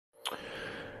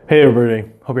Hey everybody,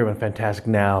 hope you're having fantastic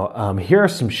now. Here are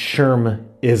some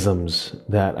Sherm-isms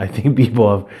that I think people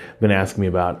have been asking me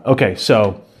about. Okay,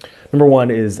 so number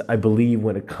one is I believe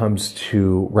when it comes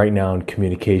to right now in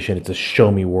communication, it's a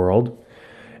show me world.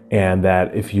 And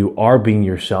that if you are being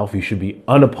yourself, you should be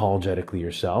unapologetically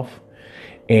yourself.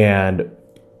 And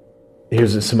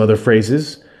here's some other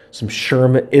phrases, some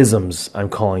Sherm-isms, I'm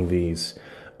calling these.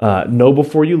 Know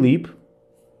before you leap,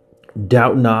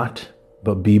 doubt not,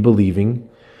 but be believing.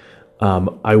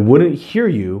 I wouldn't hear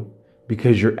you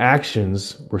because your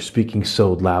actions were speaking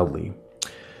so loudly.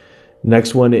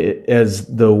 Next one, as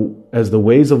the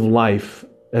waves of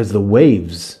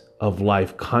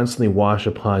life constantly wash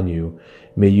upon you,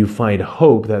 may you find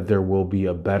hope that there will be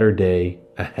a better day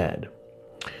ahead.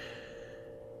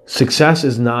 Success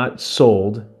is not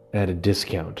sold at a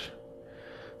discount.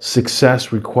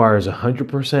 Success requires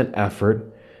 100%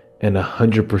 effort and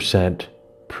 100%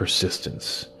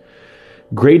 persistence.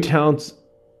 Great talent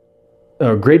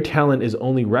is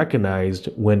only recognized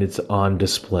when it's on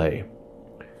display.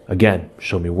 Again,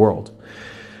 show me world.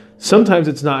 Sometimes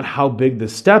it's not how big the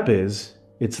step is,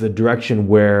 it's the direction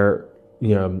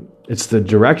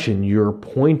you're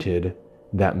pointed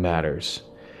that matters.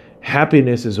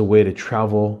 Happiness is a way to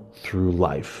travel through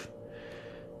life.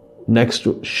 Next,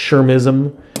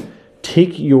 Shermism.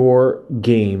 Take your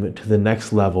game to the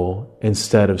next level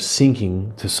instead of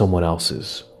sinking to someone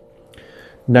else's.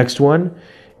 Next one,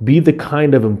 be the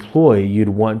kind of employee you'd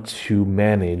want to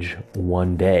manage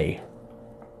one day.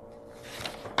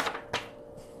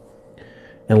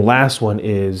 And last one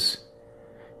is,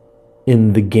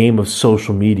 in the game of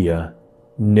social media,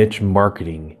 niche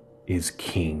marketing is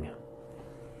king.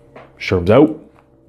 Sherm's out.